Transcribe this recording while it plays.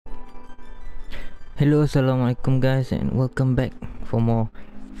Hello, assalamualaikum guys, and welcome back for more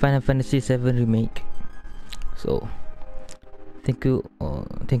Final Fantasy VII Remake. So, thank you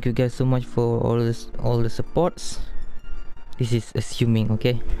guys so much for all the supports. This is assuming,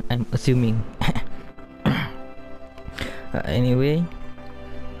 okay? I'm assuming. Anyway,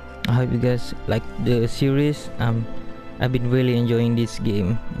 I hope you guys like the series. I've been really enjoying this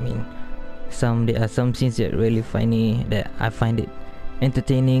game. I mean, there are some scenes that are really funny, that I find it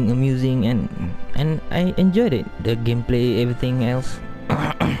entertaining, amusing, and I enjoyed it. The gameplay, everything else.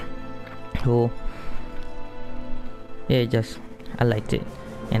 So yeah, I liked it,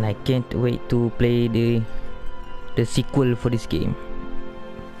 and I can't wait to play the sequel for this game.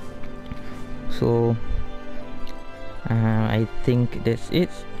 So I think that's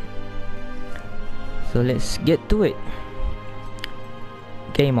it. So let's get to it.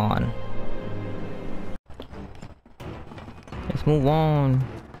 Game on. Let's move on.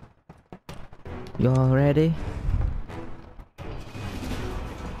 Y'all ready?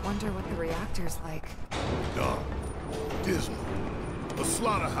 Wonder what the reactor's like. Dark, dismal, a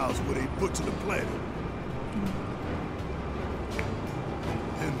slaughterhouse where they butcher the planet.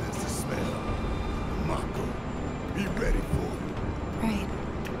 And there's the smell. MAKO, be ready for it. Right.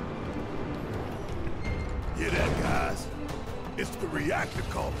 Hear that, guys? It's the reactor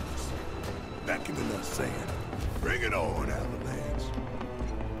calling us. Back into the sand. Bring it on, Avalanche.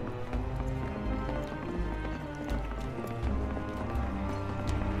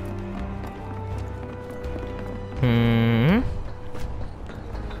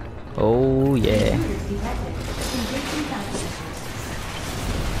 Oh yeah.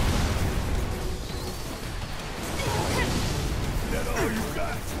 That all you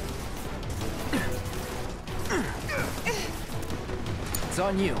got? It's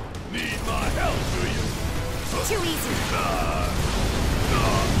on you. Need my help, do you? Too easy.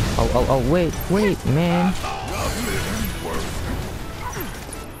 Oh, wait, man.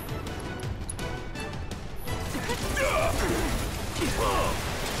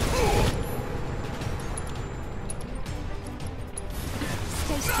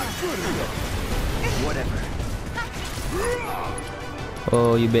 Whatever.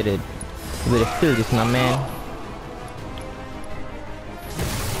 Oh, you better feel this, my man.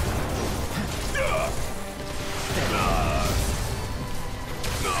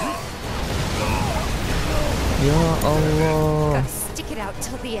 Ya Allah. Gotta stick it out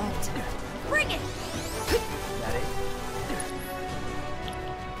till the end. Bring it. Got it.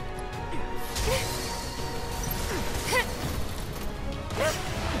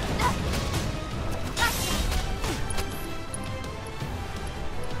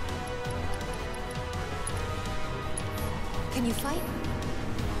 Can you fight?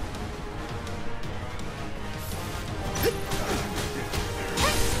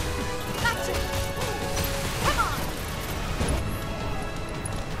 Gotcha. Come on.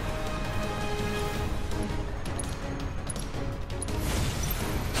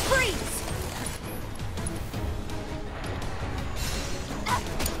 Freeze.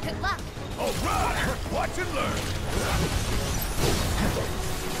 Good luck. All right, watch and learn.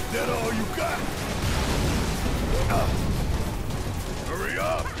 That all you got? Hurry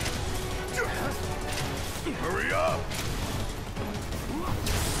up! Hurry up!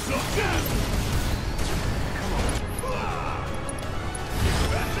 Something! Come on.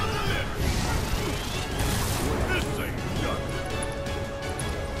 Special delivery! This ain't done.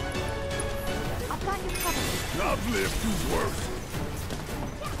 I've got you covered. I've lived through worse.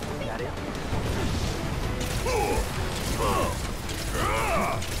 Got it.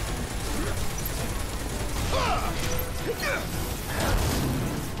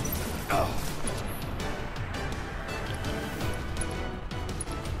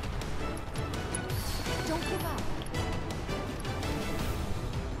 Don't give up.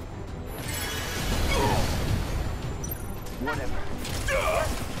 Whatever.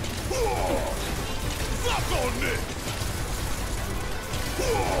 Suck on this!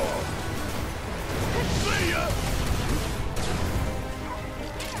 See ya!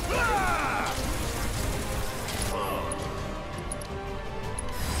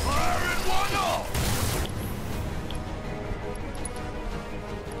 Firing one off!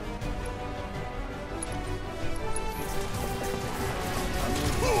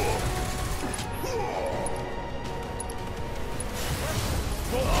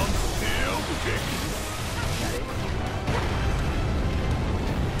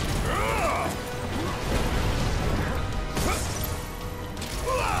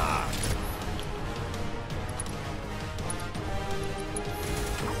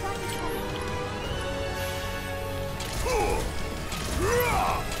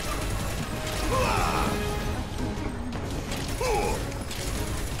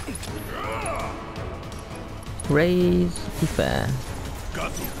 Raise the fair.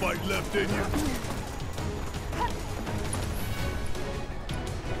 Got some fight left in you?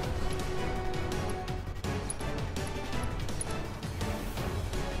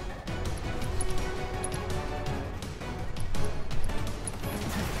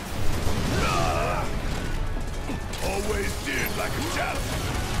 Always did like a challenge.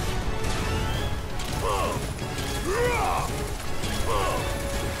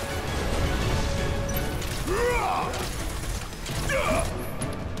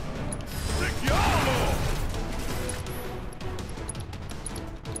 Take your arm.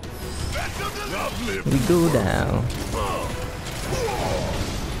 We go down.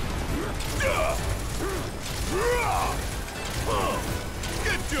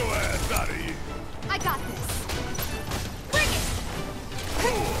 Get your ass out of here. I got this. Bring it.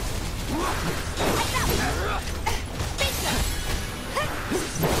 I got it. Bingo.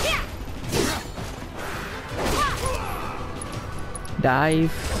 Yeah.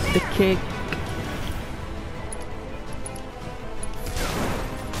 Dive the kick.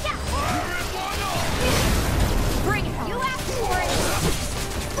 Bring it. You asked for it.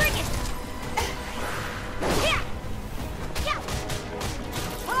 Bring it. Yeah. Yeah.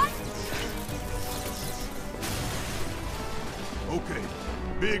 What? Okay,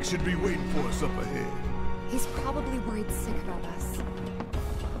 Big should be waiting for us up ahead. He's probably worried sick about us.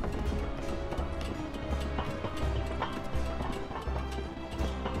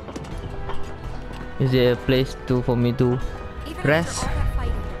 Is there a place for me to Even rest? after all that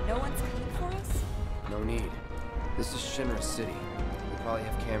fighting, no one's coming for us? No need. This is Shinra City. We probably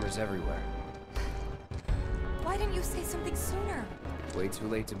have cameras everywhere. Why didn't you say something sooner? Way too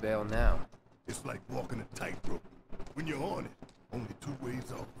late to bail now. It's like walking a tightrope. When you're on it, only 2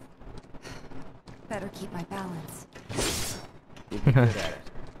 ways off. Better keep my balance. You'd be good at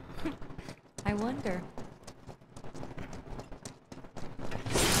it. I wonder.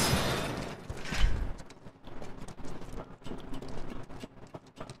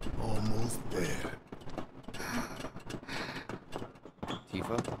 Almost there.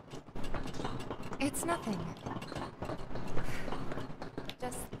 Tifa? It's nothing.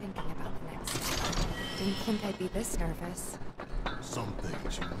 Just thinking about the next step. Didn't think I'd be this nervous. Some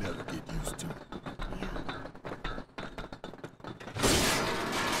things you never get used to.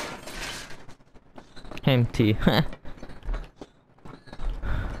 Yeah. Empty.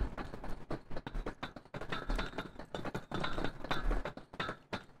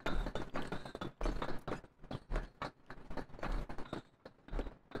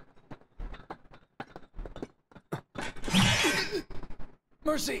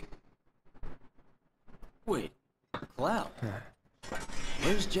 Mercy! Wait, Cloud.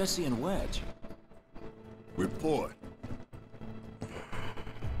 Where's Jesse and Wedge? Report.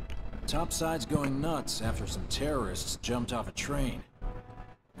 Topside's going nuts after some terrorists jumped off a train.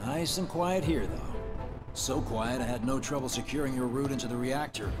 Nice and quiet here, though. So quiet I had no trouble securing your route into the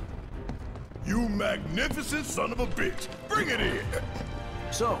reactor. You magnificent son of a bitch! Bring it in!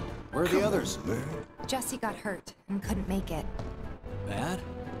 So, where are the others? Man, Jessie got hurt and couldn't make it. Bad?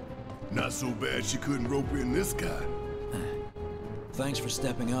 not so bad she couldn't rope in this guy. Thanks for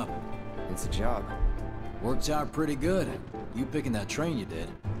stepping up. It's a job. Worked out pretty good. You picking that train you did.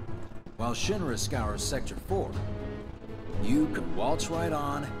 While Shinra scours Sector 4, you can waltz right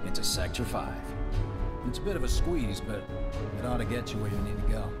on into Sector 5. It's a bit of a squeeze, but it ought to get you where you need to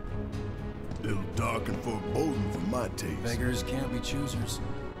go. Little dark and foreboding for my taste. Beggars can't be choosers.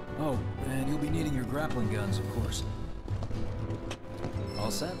 Oh, and you'll be needing your grappling guns, of course.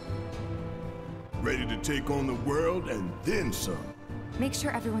 All set? Ready to take on the world and then some. Make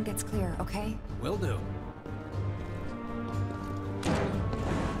sure everyone gets clear, okay? Will do.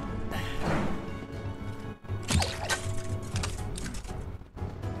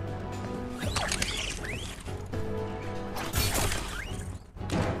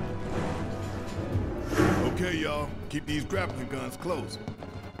 Okay, y'all. Keep these grappling guns close.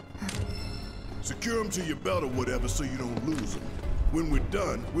 Secure them to your belt or whatever so you don't lose them. When we're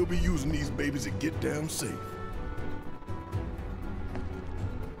done, we'll be using these babies to get down safe.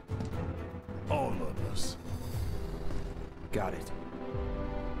 All of us. Got it.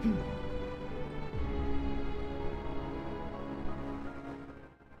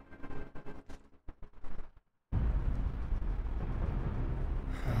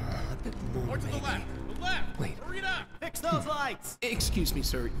 More to the left! The left! Wait. Hurry it up! Fix those lights! Excuse me,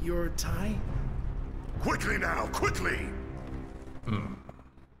 sir. Your tie? Quickly now, quickly!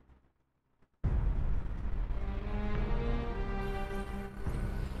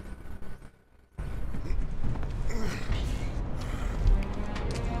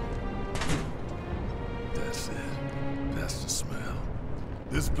 That's it.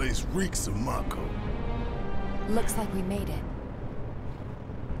 This place reeks of MAKO. Looks like we made it.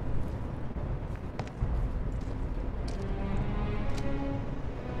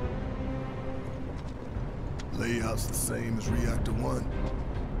 Layout's the same as Reactor 1.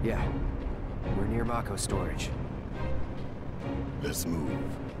 Yeah. We're near MAKO storage. Let's move.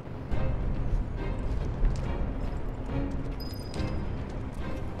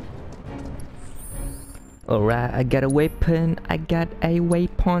 Alright, I got a weapon.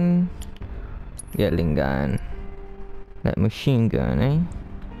 Gatling gun. That machine gun, eh?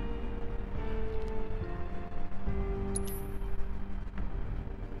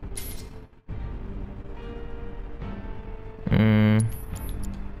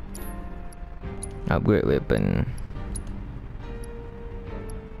 Upgrade weapon.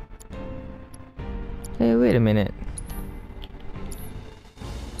 Hey, wait a minute.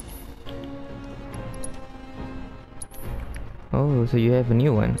 Oh, so you have a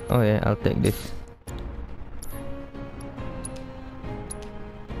new one. Oh yeah, I'll take this.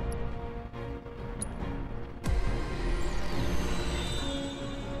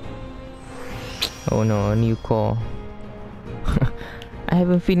 Oh no, a new core. I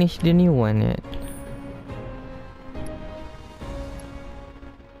haven't finished the new one yet.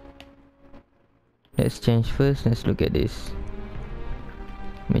 Let's change first. Let's look at this.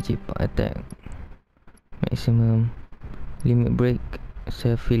 Magic attack. Maximum. Limit break.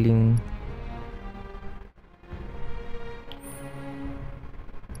 Self-healing.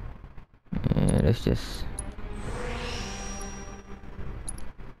 Let's just...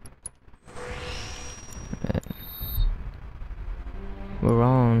 We're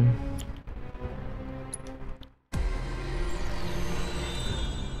on.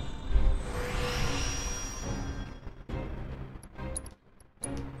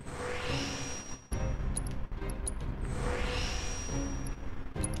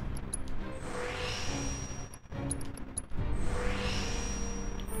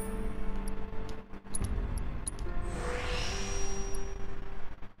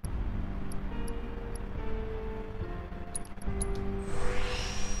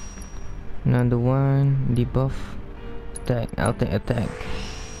 Another one, debuff, attack, I'll take attack.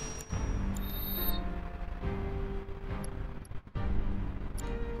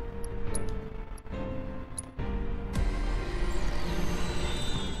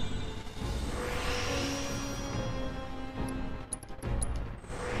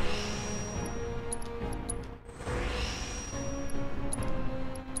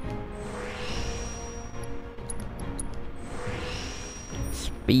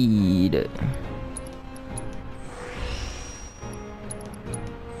 Speed.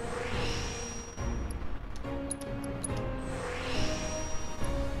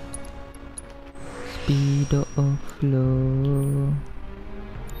 Speed of flow.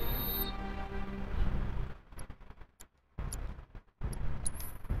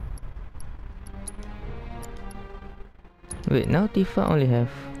 Wait, now Tifa only have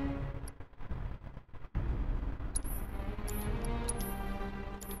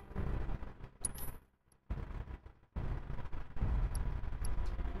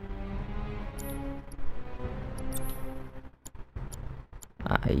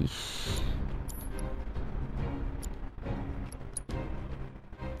ice.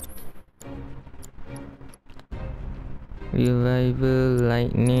 Revival,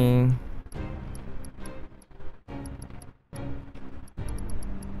 lightning.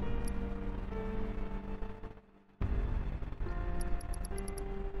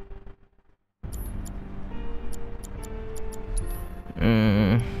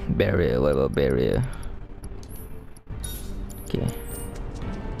 Barrier, what about barrier? Okay.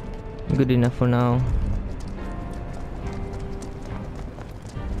 Good enough for now.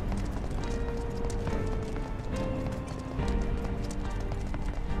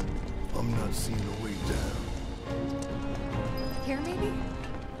 I'm not seeing a way down. Here, maybe?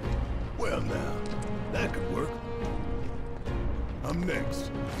 Well now, that could work. I'm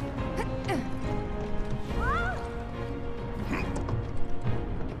next.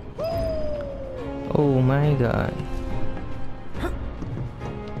 Oh my god.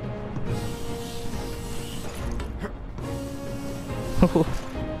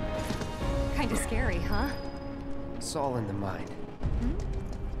 Kinda scary, huh? It's all in the mind.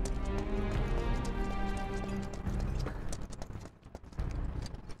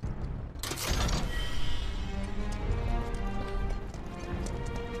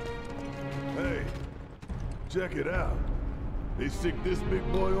 Hey, check it out. They stick this big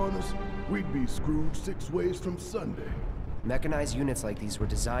boy on us, we'd be screwed 6 ways from Sunday. Mechanized units like these were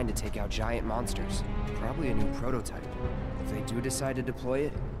designed to take out giant monsters. Probably a new prototype. If they do decide to deploy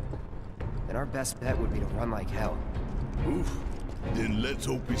it, then our best bet would be to run like hell. Oof. Then let's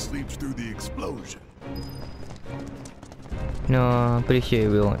hope he sleeps through the explosion. No, I'm pretty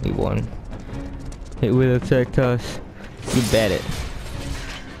sure it won't. It won't. It will attack us. You bet it.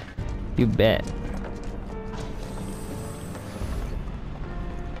 You bet.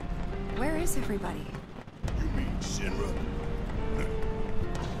 Where is everybody? You mean Shinra?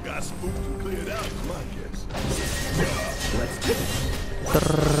 Got spooked and cleared out, is my guess. Let's do it.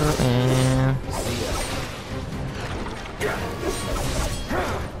 See ya.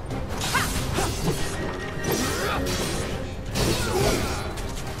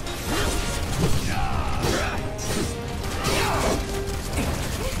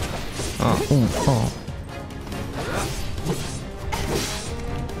 Oh.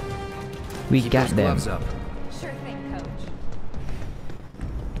 We Keep got those them. gloves up. Sure thing, Coach.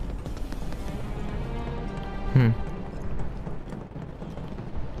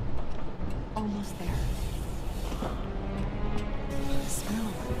 Almost there. The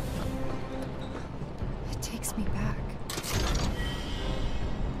smell. It takes me back.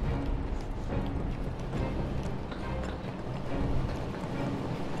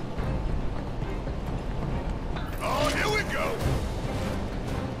 Oh, here we go.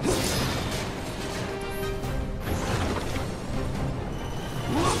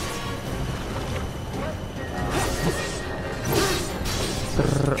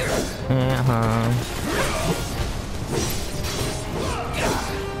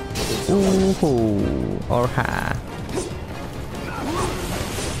 Ooh, orha.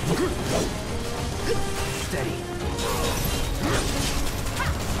 Steady.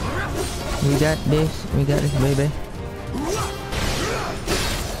 We got this. We got this, baby.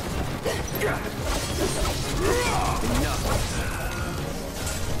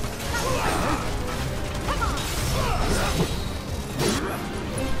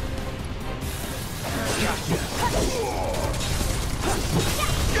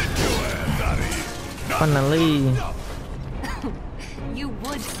 Finally. You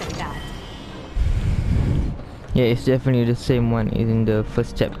would say that. Yeah, it's definitely the same one in the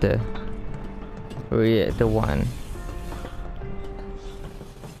first chapter. Reactor 1.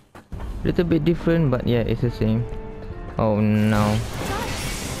 Little bit different, but yeah, it's the same. Oh no.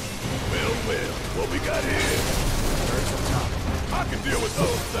 Well, what we got here? I can deal with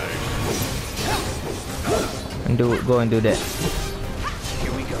those things. And go and do that.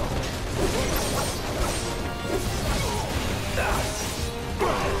 Here we go.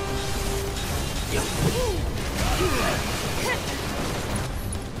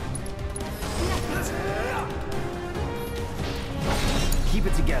 Keep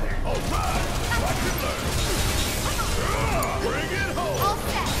it together. All right. Watch and learn. Bring it home.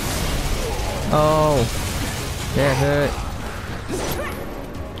 Oh, that hurt.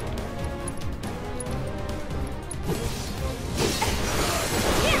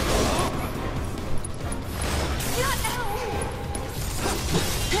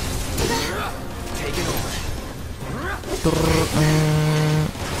 Take it over.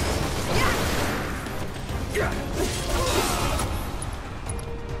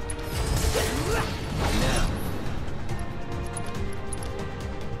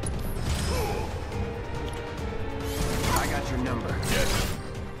 I got your number.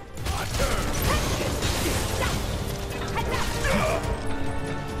 My turn.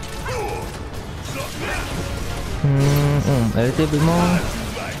 A little bit more.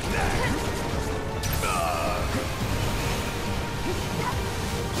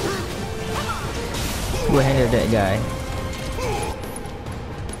 Go handle that guy.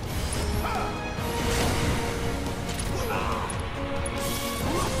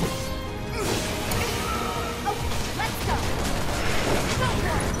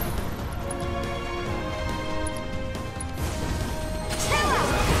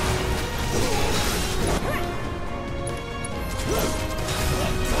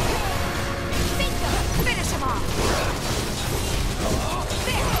 Finish him off.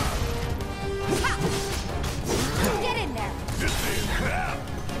 Get in there.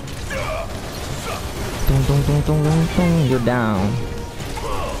 Tung, you're down.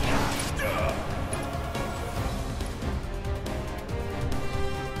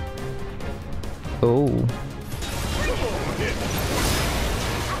 Oh.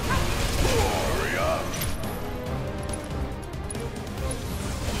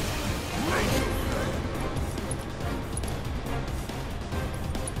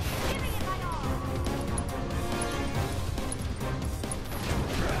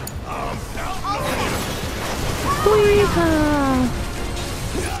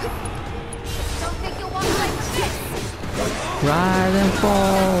 Don't think you'll walk like this. Rise and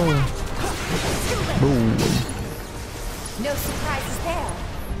fall. Boom. No surprises there.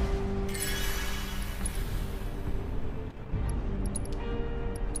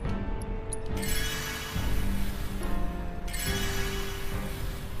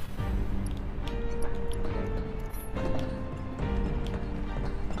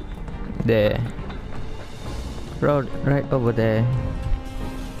 There. Road right over there.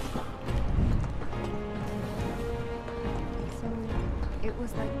 So, it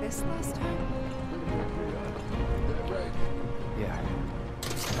was like this last time. Yeah.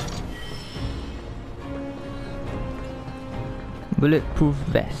 Bulletproof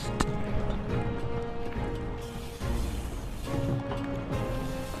vest.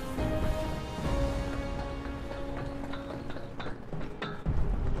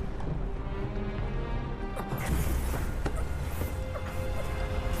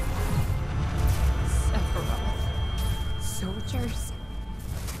 Soldiers.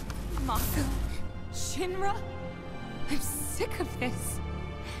 MAKO. Shinra. I'm sick of this.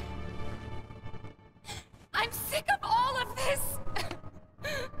 I'm sick of all of this!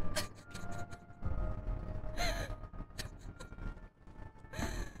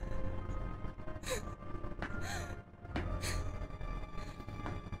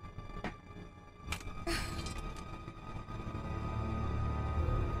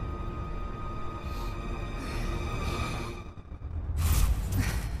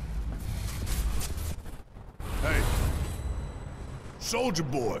 Hey, soldier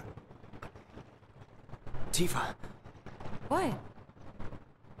boy. Tifa. What?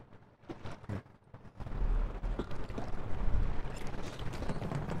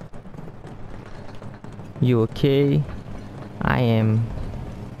 You okay? I am.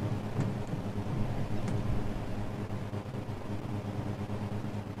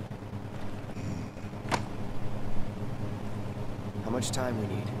 How much time we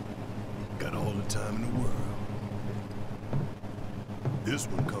need? Got all the time in the world. This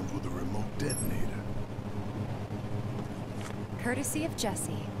one comes with a remote detonator. Courtesy of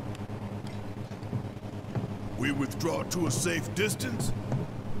Jesse. We withdraw to a safe distance.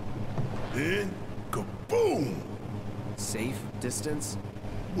 Then, kaboom! Safe distance?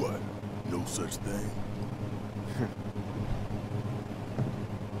 What? No such thing.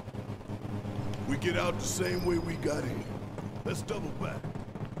 We get out the same way we got in. Let's double back.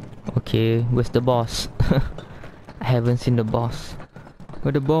 Okay, where's the boss? I haven't seen the boss.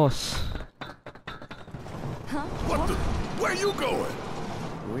 Where's the boss? Huh? What the? Where you going?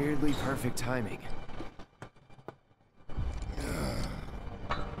 Weirdly perfect timing.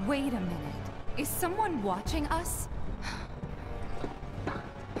 Wait a minute. Is someone watching us?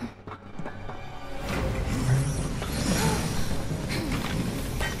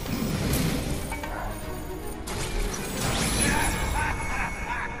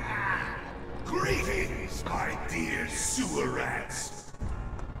 Greetings, my dear sewer rats.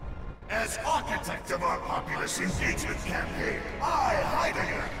 As architect of our populace engagement campaign, I,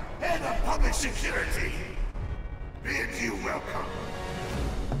 Heidegger, head of public security, bid you welcome.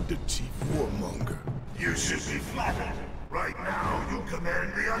 The chief warmonger. You should be flattered. Right now, you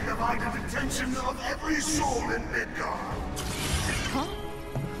command the undivided attention of every soul in Midgar. Huh?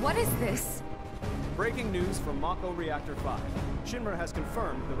 What is this? Breaking news from MAKO Reactor 5. Shinra has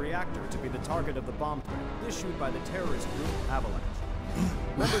confirmed the reactor to be the target of the bomb threat issued by the terrorist group Avalanche.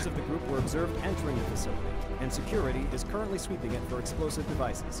 Members of the group were observed entering the facility, and security is currently sweeping it for explosive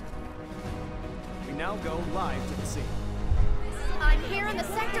devices. We now go live to the scene. I'm here in the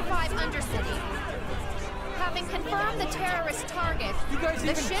Sector 5 Undercity. Having confirmed the terrorist target,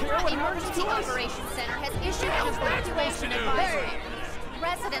 the Shinra Emergency Operations Center has issued an evacuation advisory.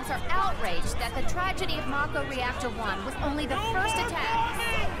 Residents are outraged that the tragedy of MAKO Reactor 1 was only the first attack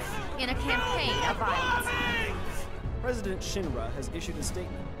in a campaign of violence. President Shinra has issued a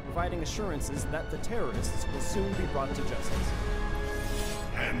statement providing assurances that the terrorists will soon be brought to justice.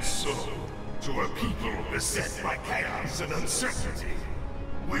 And so, to a people beset by chaos and uncertainty,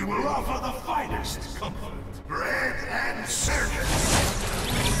 we will offer the finest comfort, bread and service.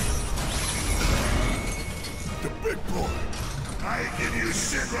 The big boy. I give you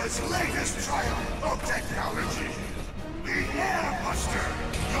Shinra's latest triumph of technology. The Airbuster,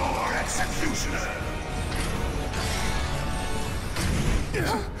 your executioner.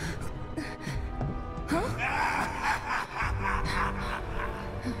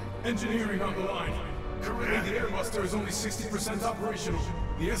 Engineering on the line. Currently, the Airbuster is only 60% operational.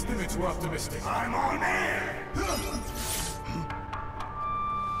 The estimates were optimistic. I'm on air!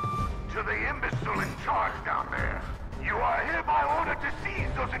 To the imbecile in charge down there, you are hereby ordered to seize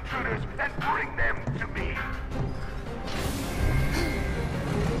those intruders and bring them to me.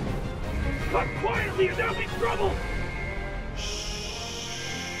 caught quietly and there'll be trouble!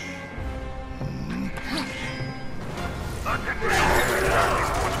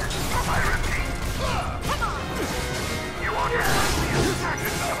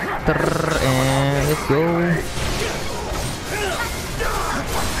 And let's go.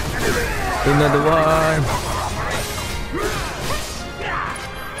 Another one.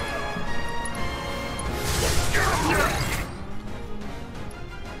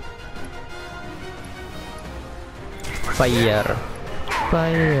 Fire.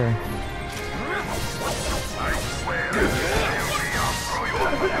 Fire.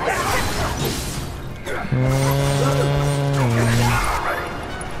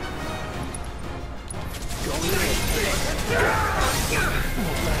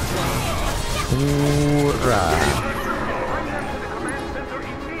 Hurrah.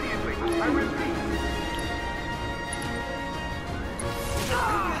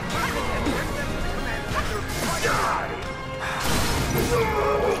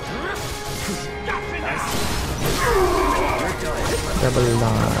 Double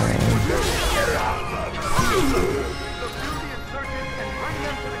line.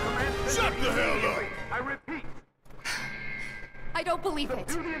 Shut the hell up! I repeat. I don't believe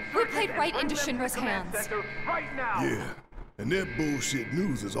it. We played right into Shinra's hands. Right now. Yeah, and their bullshit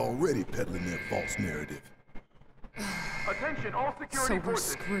news is already peddling their false narrative. Attention, all security So we're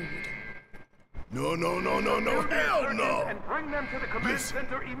forces. screwed. No, hell no! And bring them to the command Listen,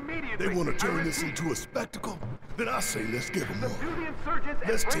 center immediately. they want to turn I this repeat. into a spectacle? Then I say let's give them Subdue one. the insurgents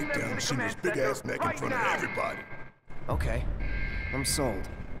and Let's bring take them down to the Shinra's command big center ass neck in right front of now. everybody. Okay, I'm sold.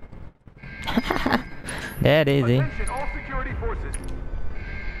 That easy. Attention, all security forces.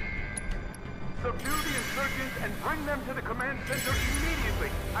 Subdue the insurgents and bring them to the command center immediately.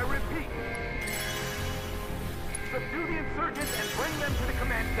 I repeat. Subdue the insurgents and bring them to the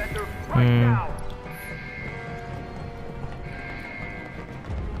command center right now.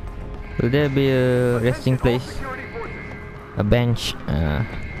 Will there be a resting Attention, all place? security forces. A bench?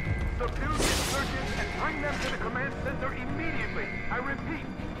 Subdue the insurgents and bring them to the command center immediately. I repeat.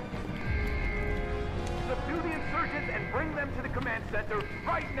 Subdue the insurgents and bring them to the command center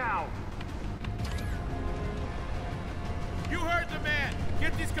right now. You heard the man!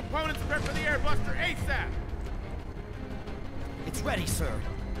 Get these components prepped for the airbuster ASAP! It's ready, sir.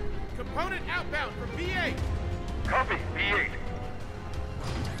 Component outbound from B8! Copy, B8.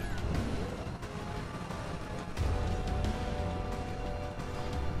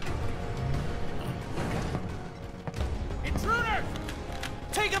 Intruders!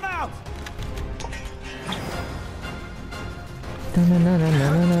 Take him out!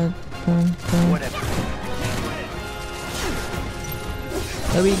 Whatever.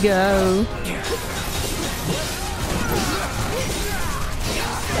 There we go.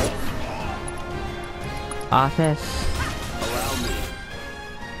 Access. Allow me.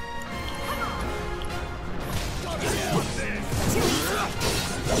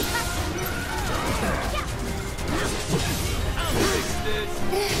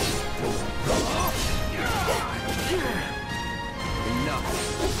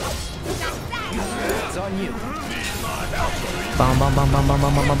 It's on you. Bam bam bam bam bam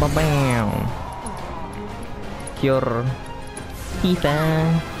bam bam bam bam. Cure.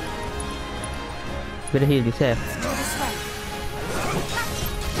 Ethan. Better heal yourself.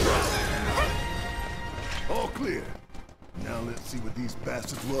 All clear. Now let's see what these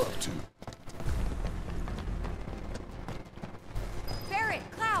bastards were up to. Barrett,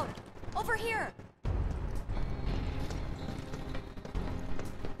 Cloud, over here.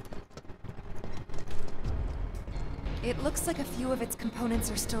 It looks like a few of its components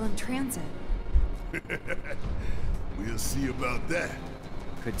are still in transit. We'll see about that.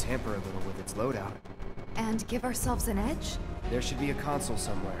 Could tamper a little with its loadout. And give ourselves an edge? There should be a console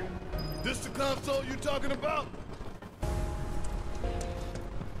somewhere. This the console you talking about?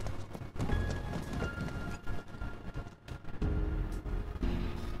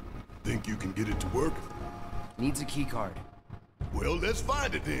 Think you can get it to work? Needs a keycard. Well, let's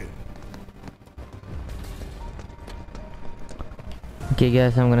find it then. Okay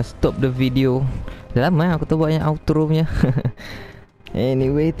guys, I'm gonna stop the video. Dah lama aku tak buat yang outro punya.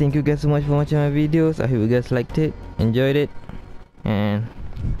 Anyway, thank you guys so much for watching my videos. I hope you guys liked it, enjoyed it, and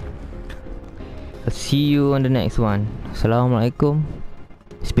I'll see you on the next one. Assalamualaikum.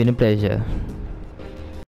 It's been a pleasure.